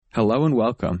Hello and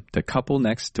welcome to Couple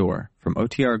Next Door from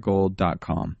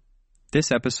OTRGold.com.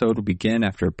 This episode will begin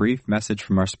after a brief message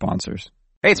from our sponsors.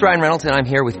 Hey, it's Ryan Reynolds, and I'm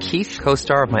here with Keith,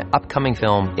 co-star of my upcoming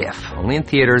film, If, only in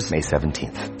theaters May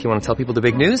 17th. Do you want to tell people the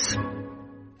big news?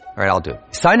 All right, I'll do it.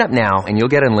 Sign up now and you'll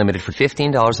get unlimited for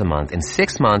 $15 a month and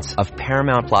 6 months of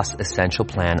Paramount Plus Essential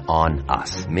Plan on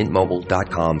us.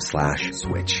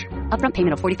 MintMobile.com/switch. Upfront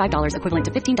payment of $45 equivalent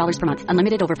to $15 per month.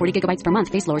 Unlimited over 40 gigabytes per month.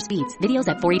 Face lower speeds. Videos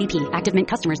at 480p. Active Mint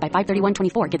customers by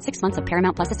 531.24 get 6 months of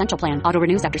Paramount Plus Essential Plan. Auto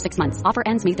renews after 6 months. Offer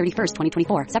ends May 31st,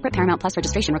 2024. Separate Paramount Plus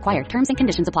registration required. Terms and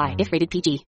conditions apply if rated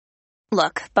PG.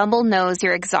 Look, Bumble knows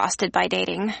you're exhausted by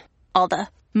dating. All the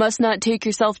must not take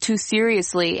yourself too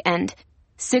seriously and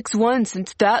 6'1"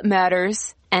 since that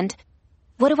matters. And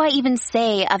what do I even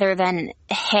say other than,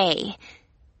 hey?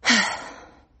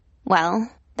 Well,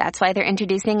 that's why they're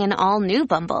introducing an all-new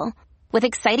Bumble, with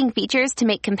exciting features to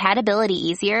make compatibility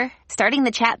easier, starting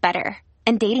the chat better,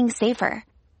 and dating safer.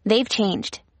 They've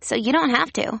changed, so you don't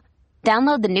have to.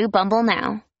 Download the new Bumble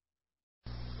now.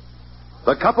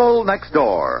 The Couple Next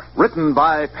Door, written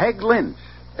by Peg Lynch,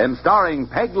 and starring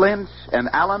Peg Lynch and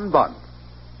Alan Bunce.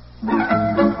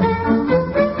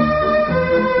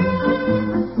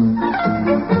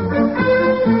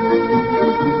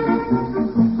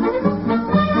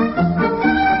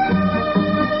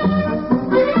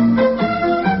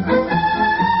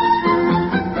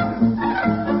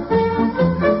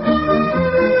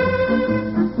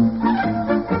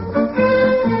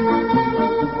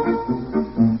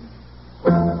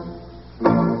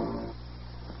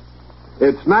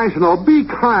 It's National Be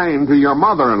Kind to Your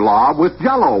Mother-in-Law with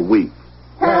Jell-O Week.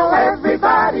 Tell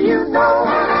everybody you know,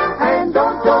 and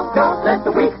don't let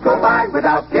the week go by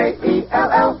without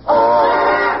Jell-O.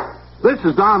 This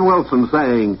is Don Wilson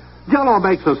saying, Jell-O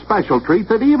makes a special treat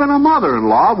that even a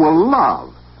mother-in-law will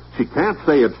love. She can't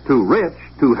say it's too rich,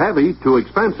 too heavy, too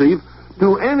expensive,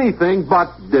 too anything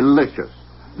but delicious.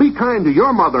 Be kind to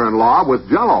your mother-in-law with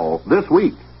Jell-O this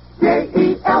week.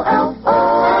 Jell-O.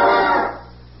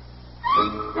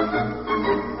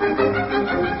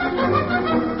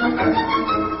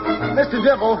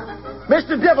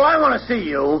 Mr. Dibble, I want to see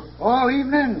you. Oh,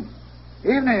 evening.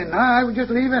 I was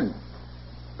just leaving.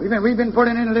 We've been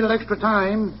putting in a little extra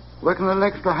time, working a little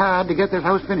extra hard to get this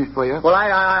house finished for you. Well,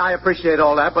 I appreciate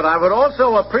all that, but I would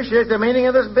also appreciate the meaning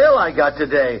of this bill I got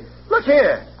today. Look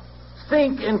here.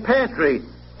 Sink in pantry,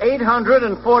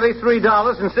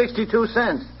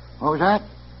 $843.62. What was that?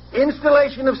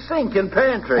 Installation of sink in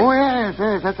pantry. Oh, yes,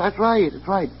 that's right.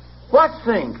 What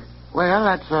sink? Well,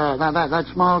 that's that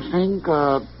small sink,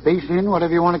 basin,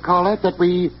 whatever you want to call it, that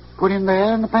we put in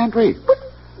there in the pantry. But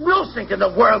no sink in the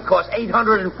world costs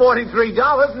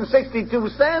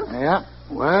 $843.62. Yeah,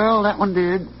 well, that one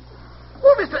did.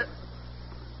 Well,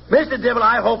 Mr. Dibble,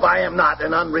 I hope I am not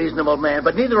an unreasonable man,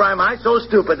 but neither am I so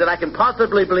stupid that I can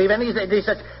possibly believe any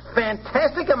such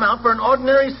fantastic amount for an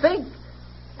ordinary sink.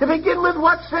 To begin with,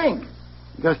 what sink?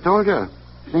 Just told you.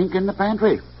 Sink in the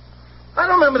pantry. I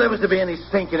don't remember there was to be any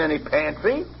sink in any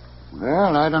pantry.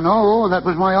 Well, I don't know. That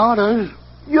was my orders.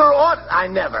 Your order? I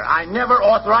never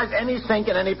authorized any sink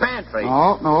in any pantry.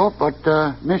 No, but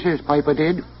Mrs. Piper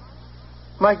did.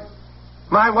 My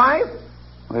wife?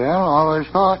 Well, always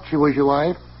thought she was your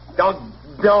wife. No.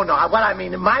 What I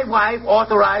mean, my wife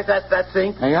authorized that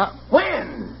sink? Yeah.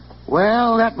 When?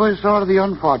 Well, that was sort of the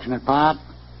unfortunate part.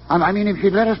 I mean, if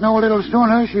she'd let us know a little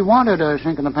sooner, she wanted a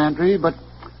sink in the pantry, but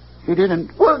she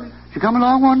didn't. Well, she come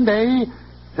along one day,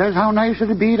 says how nice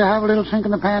it'd be to have a little sink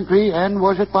in the pantry, and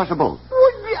was it possible?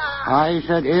 Well, yeah. I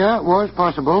said, yeah, it was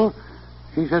possible.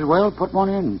 She said, well, put one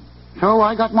in. So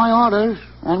I got my orders,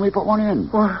 and we put one in.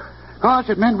 Of course,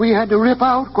 it meant we had to rip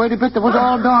out quite a bit that was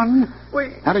all done.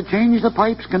 Had to change the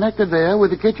pipes connected there with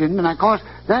the kitchen, and of course,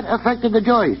 that affected the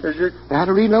joist. They had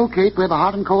to relocate where the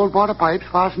hot and cold water pipes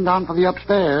fastened down for the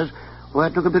upstairs, where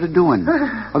it took a bit of doing.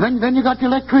 Well, then you got the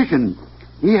electrician.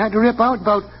 He had to rip out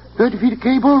about 30 feet of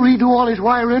cable, redo all his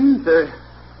wiring.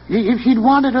 If she'd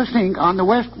wanted a sink on the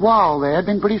west wall there, it'd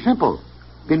been pretty simple.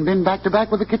 Been back to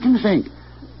back with the kitchen sink.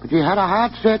 But she had a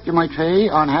heart set, you might say,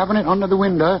 on having it under the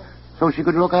window so she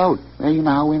could look out. Well, you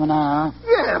know how women are.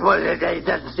 Yeah, well, it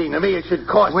doesn't seem to me it should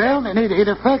cost... Well, it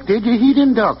affected your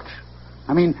heating ducts.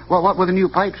 I mean, what with the new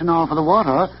pipes and all for the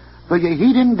water, so your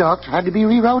heating ducts had to be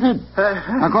rerouted.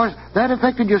 Of course, that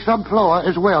affected your subfloor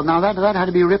as well. Now, that had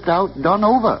to be ripped out, done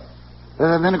over.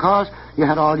 Then, of course, you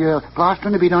had all your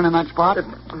plastering to be done in that spot.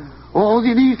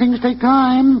 These things take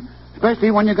time, especially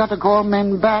when you got to call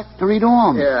men back to redo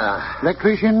them. Yeah.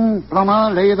 Electrician, plumber,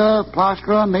 lather,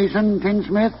 plasterer, mason,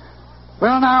 tinsmith.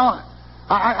 Well, now,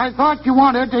 I thought you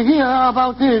wanted to hear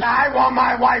about this. I want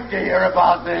my wife to hear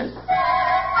about this.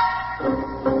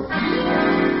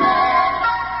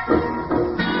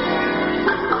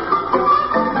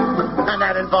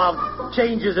 about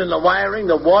changes in the wiring,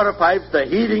 the water pipes, the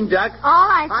heating duct. All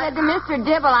I said to Mr.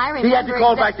 Dibble, I remember... He had to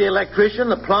call back the electrician,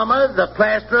 the plumber, the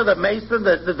plasterer, the mason,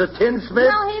 the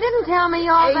tinsmith. No, he didn't tell me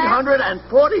all that.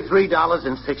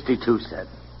 $843.62.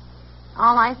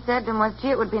 All I said to him was,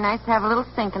 gee, it would be nice to have a little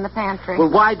sink in the pantry. Well,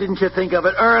 why didn't you think of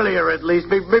it earlier, at least,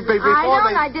 before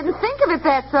I didn't think of it,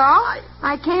 that's all.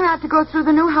 I came out to go through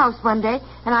the new house one day,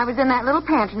 and I was in that little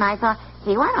pantry, and I thought,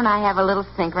 gee, why don't I have a little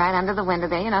sink right under the window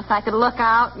there, so I could look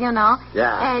out,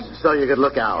 Yeah, so you could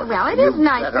look out. Well, it is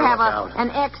nice to have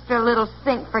an extra little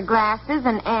sink for glasses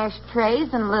and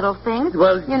ashtrays and little things.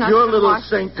 Well, your little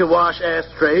sink to wash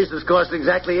ashtrays has cost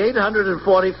exactly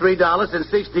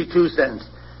 $843.62.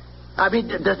 I mean,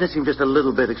 doesn't it seem just a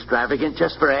little bit extravagant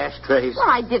just for ashtrays? Well,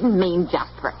 I didn't mean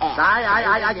just for ashtrays.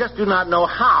 I just do not know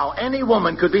how any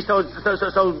woman could be so...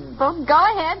 Well, go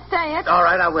ahead, say it. All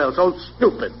right, I will. So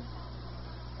stupid.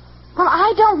 Well,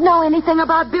 I don't know anything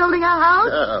about building a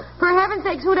house. For heaven's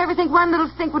sakes, who'd ever think one little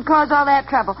sink would cause all that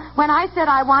trouble? When I said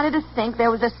I wanted a sink,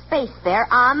 there was a space there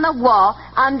on the wall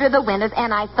under the windows,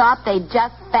 and I thought they'd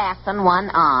just fasten one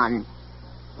on.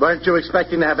 Weren't you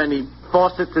expecting to have any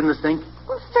faucets in the sink?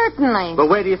 Well, certainly. But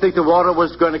where do you think the water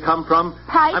was going to come from?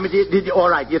 Pipes. I mean, all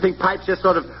right, do you think pipes just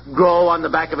sort of grow on the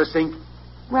back of a sink?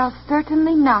 Well,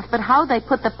 certainly not. But how they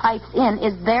put the pipes in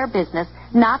is their business,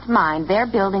 not mine. They're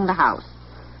building the house.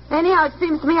 Anyhow, it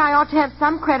seems to me I ought to have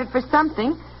some credit for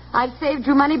something. I've saved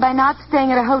you money by not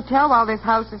staying at a hotel while this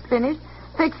house is finished,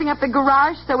 fixing up the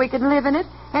garage so we can live in it.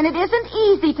 And it isn't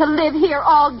easy to live here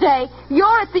all day.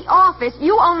 You're at the office.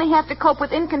 You only have to cope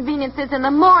with inconveniences in the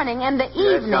morning and the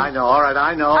evening. Yes, I know. All right,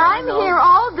 I know. I'm here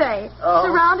all day,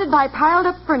 surrounded by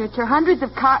piled-up furniture, hundreds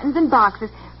of cartons and boxes,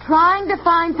 trying to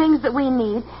find things that we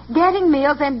need, getting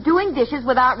meals, and doing dishes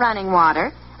without running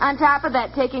water. On top of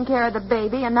that, taking care of the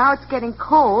baby, and now it's getting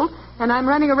cold, and I'm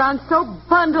running around so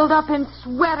bundled up in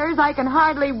sweaters I can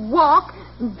hardly walk.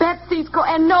 Betsy's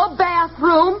and no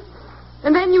bathroom.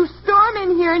 And then you storm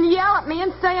in here and yell at me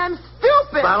and say I'm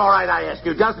stupid. Well, all right, I ask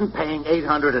you, doesn't paying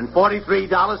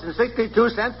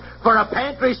 $843.62 for a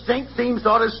pantry sink seem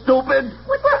sort of stupid?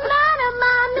 What's the matter,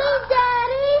 Mommy,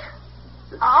 Daddy?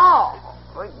 Oh,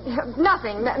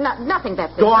 nothing, nothing,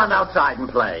 Betsy. Go on outside and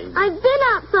play. I've been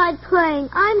outside playing.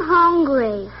 I'm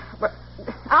hungry.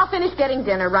 I'll finish getting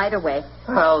dinner right away.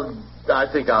 Well, I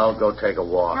think I'll go take a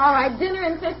walk. All right, dinner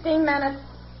in 15 minutes.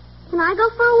 Can I go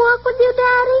for a walk with you,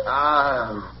 Daddy?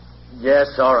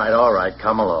 Yes, all right.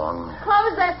 Come along.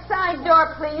 Close that side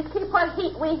door, please. Keep what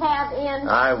heat we have in.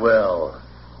 I will.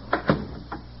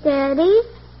 Daddy?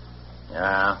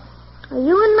 Yeah? Are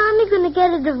you and Mommy going to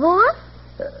get a divorce?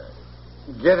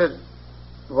 Get it...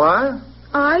 What?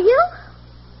 Are you?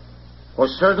 Well,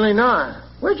 certainly not.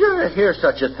 Where'd you ever hear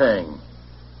such a thing?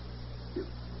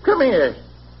 Come here.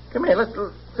 Let's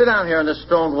sit down here on this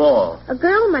stone wall. A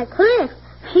girl in my class.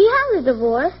 She has a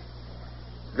divorce.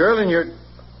 Girl in your...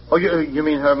 Oh, you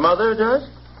mean her mother does?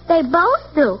 They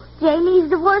both do. Jamie's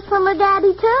divorced from her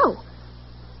daddy, too.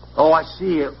 Oh, I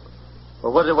see.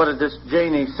 Well, what did this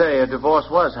Janie say a divorce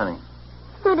was, honey?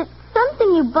 Said it's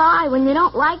something you buy when you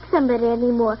don't like somebody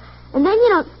anymore. And then you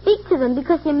don't speak to them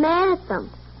because you're mad at them.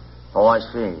 Oh, I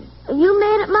see. Are you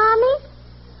mad at Mommy?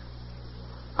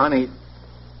 Honey,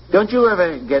 don't you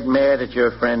ever get mad at your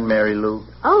friend Mary Lou?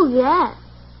 Oh, yes.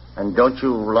 And don't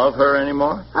you love her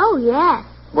anymore? Oh, yes.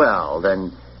 Well,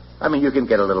 then, I mean, you can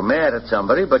get a little mad at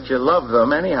somebody, but you love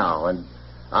them anyhow. And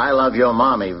I love your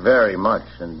mommy very much,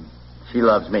 and she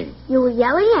loves me. You were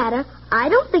yelling at her. I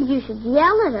don't think you should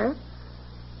yell at her.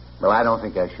 Well, I don't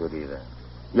think I should either.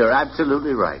 You're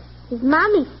absolutely right. Is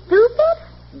Mommy stupid?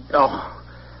 Oh,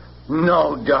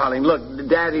 no, darling. Look,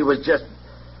 Daddy was just...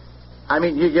 I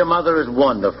mean, your mother is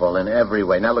wonderful in every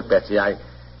way. Now, look, Betsy, I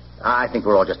think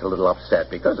we're all just a little upset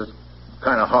because it's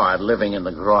kind of hard living in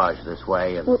the garage this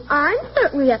way. And... Well, I'm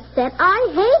certainly upset.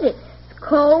 I hate it. It's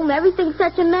cold and everything's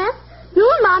such a mess. You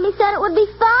and Mommy said it would be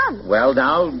fun. Well,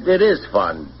 now, it is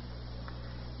fun.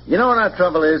 You know what our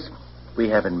trouble is? We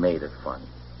haven't made it fun.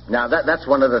 Now, that's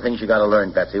one of the things you got to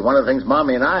learn, Betsy. One of the things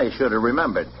Mommy and I should have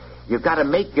remembered. You've got to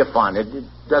make your fun. It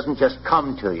doesn't just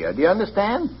come to you. Do you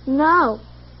understand? No.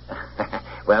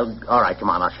 Well, all right, come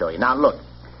on, I'll show you. Now, look.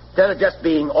 Instead of just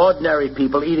being ordinary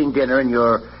people eating dinner in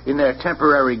their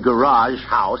temporary garage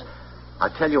house,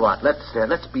 I'll tell you what,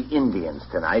 let's be Indians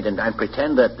tonight and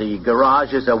pretend that the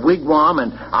garage is a wigwam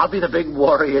and I'll be the big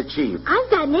warrior chief. I've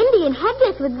got an Indian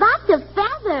headdress with lots of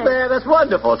feathers. Yeah, that's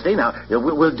wonderful. See, now,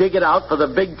 we'll dig it out for the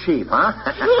big chief, huh?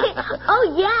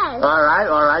 Oh, yes. All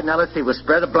right. Now, let's see. We'll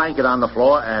spread a blanket on the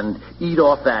floor and eat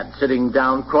off that, sitting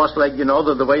down cross-legged,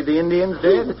 the way the Indians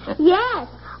did. Yes.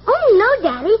 Oh, no,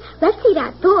 Daddy. Let's eat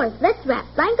outdoors. Let's wrap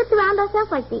blankets around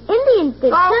ourselves like the Indians did,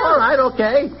 too. All right,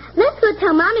 okay. Let's go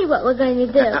tell Mommy what we're going to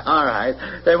do. All right.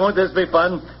 Hey, won't this be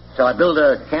fun? Shall I build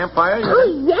a campfire? Oh,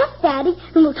 yes, Daddy.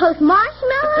 And we'll toast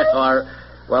marshmallows.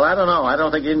 Well, I don't know. I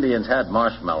don't think Indians had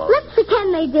marshmallows. Let's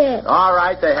pretend they did. All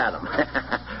right, they had them.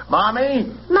 Mommy?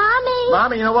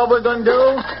 Mommy, you know what we're going to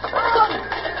do?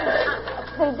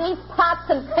 These pots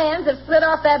and pans have slid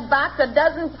off that box a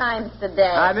dozen times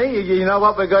today. Honey, you know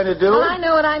what we're going to do? Well, I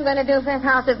know what I'm going to do if this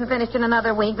house isn't finished in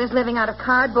another week. There's living out of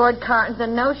cardboard cartons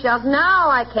and no shelves. Now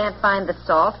I can't find the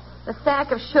salt. The sack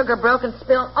of sugar broke and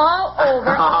spilled all over.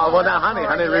 Oh, well, now, honey,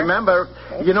 remember,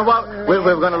 you know what?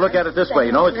 We're going to look at it this way.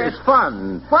 You know, it's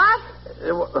fun. What?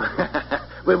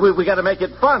 We got to make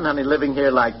it fun, honey, living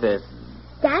here like this.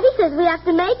 Daddy says we have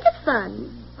to make it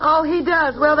fun. Oh, he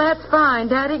does. Well, that's fine.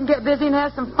 Daddy can get busy and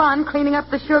have some fun cleaning up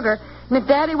the sugar. And if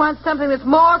Daddy wants something that's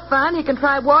more fun, he can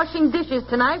try washing dishes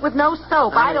tonight with no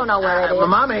soap. I don't know where it is.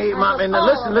 Mommy,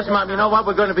 listen, Mom. You know what?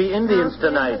 We're going to be Indians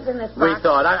tonight. We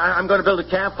thought. I'm going to build a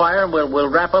campfire, and we'll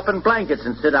wrap up in blankets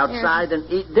and sit outside and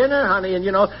eat dinner, honey. And,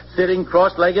 sitting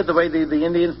cross-legged the way the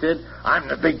Indians did. I'm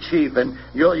the big chief, and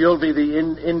you'll be the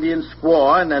Indian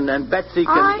squaw, and Betsy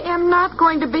can... I am not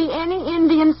going to be any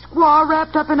Indian squaw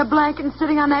wrapped up in a blanket and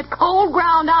sitting on that cold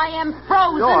ground. I am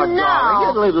frozen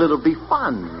now. Darling, it'll be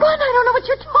fun. But I don't know what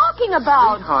you're talking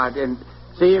about. Sweetheart, and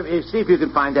see if you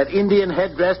can find that Indian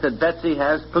headdress that Betsy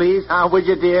has, please. How would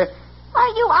you, dear? Are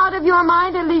you out of your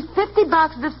mind? At least 50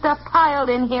 boxes of stuff piled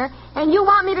in here, and you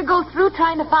want me to go through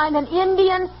trying to find an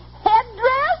Indian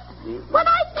headdress? When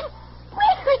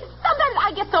sometimes I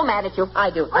get so mad at you.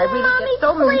 I do. I really Mommy, get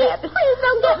so mad. Please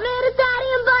don't get mad at Daddy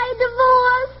and buy a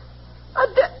divorce. A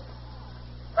divorce?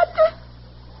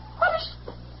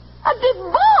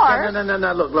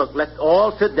 No. Look. Let's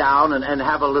all sit down and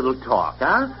have a little talk,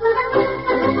 huh?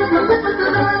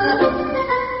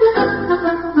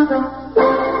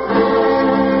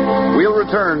 We'll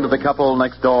return to the couple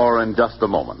next door in just a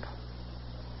moment.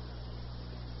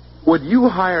 Would you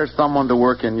hire someone to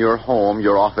work in your home,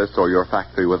 your office, or your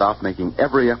factory without making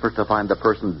every effort to find the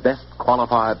person best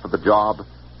qualified for the job?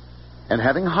 And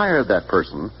having hired that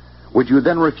person, would you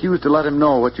then refuse to let him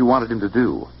know what you wanted him to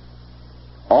do?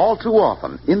 All too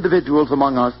often, individuals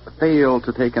among us fail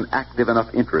to take an active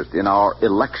enough interest in our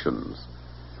elections.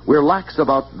 We're lax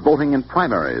about voting in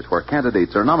primaries where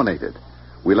candidates are nominated.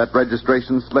 We let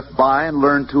registration slip by and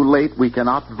learn too late we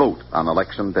cannot vote on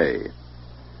Election Day.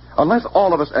 Unless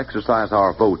all of us exercise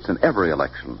our votes in every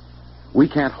election, we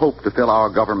can't hope to fill our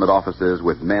government offices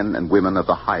with men and women of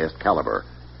the highest caliber.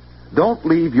 Don't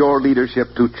leave your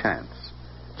leadership to chance.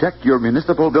 Check your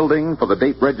municipal building for the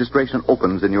date registration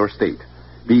opens in your state.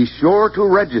 Be sure to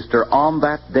register on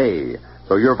that day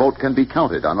so your vote can be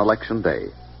counted on Election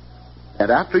Day.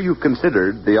 And after you've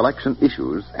considered the election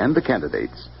issues and the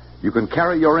candidates, you can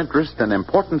carry your interest an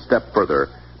important step further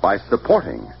by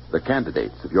supporting the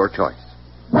candidates of your choice.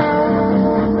 Big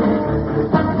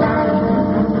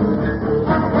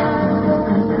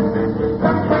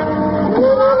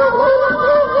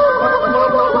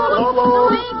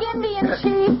Indian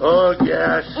chief. Oh,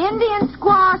 yes. Indian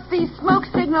squaw sees smoke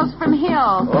signals from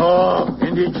hill. Oh,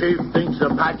 Indian chief thinks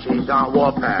Apache's on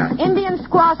warpath. Indian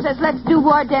squaw says let's do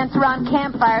war dance around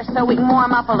campfire so we can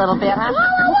warm up a little bit, huh?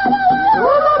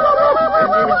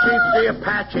 Indian chief see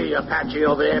Apache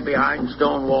over there behind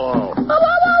stone wall.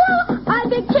 I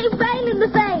think Chief Rain in the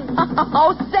face.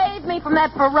 Oh, save me from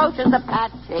that ferocious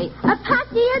Apache.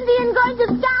 Apache Indian going to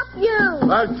scalp you.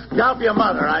 Well, scalp your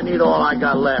mother. I need all I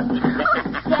got left.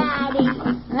 Daddy.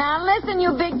 Now listen,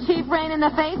 you big Chief Rain in the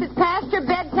face. It's past your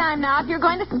bedtime now. If you're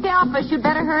going to scalp us, you'd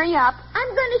better hurry up.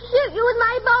 I'm going to shoot you with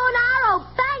my bow and arrow.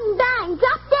 Bang, bang.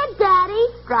 Drop dead, Daddy.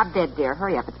 Drop dead, dear.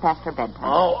 Hurry up. It's past her bedtime.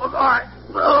 Oh, all right.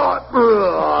 Oh,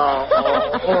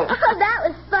 that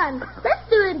was fun. Let's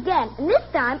do it again. And this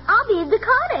time, I'll be a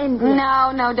Dakota Indian.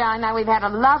 No, darling. Now, we've had a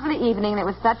lovely evening, and it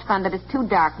was such fun, but it's too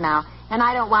dark now. And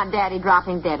I don't want Daddy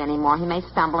dropping dead anymore. He may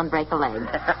stumble and break a leg.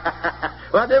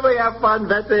 Well, did we have fun,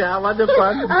 Betsy? How much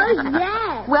fun? Oh,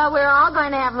 yeah. Well, we're all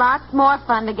going to have lots more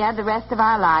fun together the rest of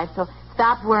our lives, so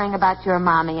stop worrying about your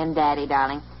Mommy and Daddy,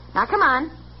 darling. Now, come on.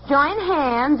 Join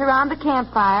hands around the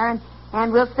campfire,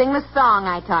 and we'll sing the song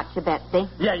I taught you, Betsy.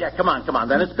 Yeah, come on.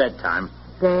 Then it's bedtime.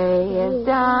 Day is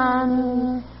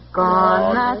done,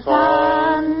 gone the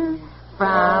sun,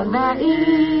 from the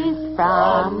east,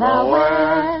 from the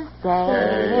west.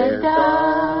 Day is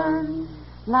done,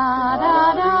 la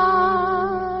da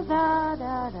da, da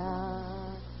da da.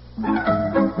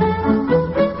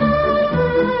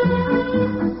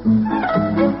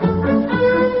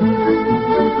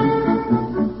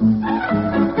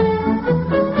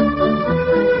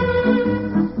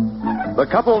 The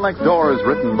Couple Next Door is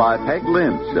written by Peg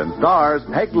Lynch and stars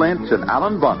Peg Lynch and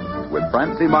Alan Bunce with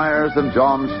Francie Myers and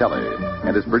John Shelley,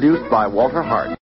 and is produced by Walter Hart.